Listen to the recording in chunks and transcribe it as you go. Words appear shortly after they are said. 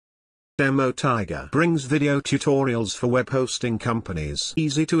Demo Tiger brings video tutorials for web hosting companies,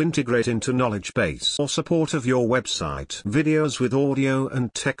 easy to integrate into knowledge base or support of your website. Videos with audio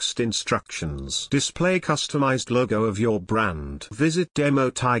and text instructions. Display customized logo of your brand. Visit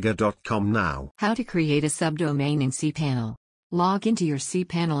demotiger.com now. How to create a subdomain in cPanel. Log into your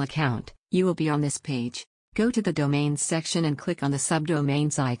cPanel account. You will be on this page. Go to the Domains section and click on the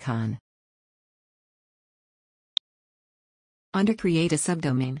Subdomains icon. Under Create a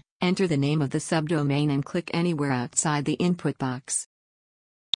Subdomain, enter the name of the subdomain and click anywhere outside the input box.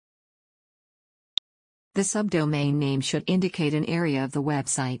 The subdomain name should indicate an area of the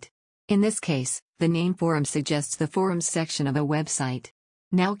website. In this case, the name forum suggests the forums section of a website.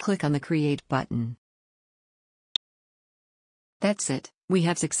 Now click on the Create button. That's it, we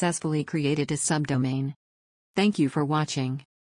have successfully created a subdomain. Thank you for watching.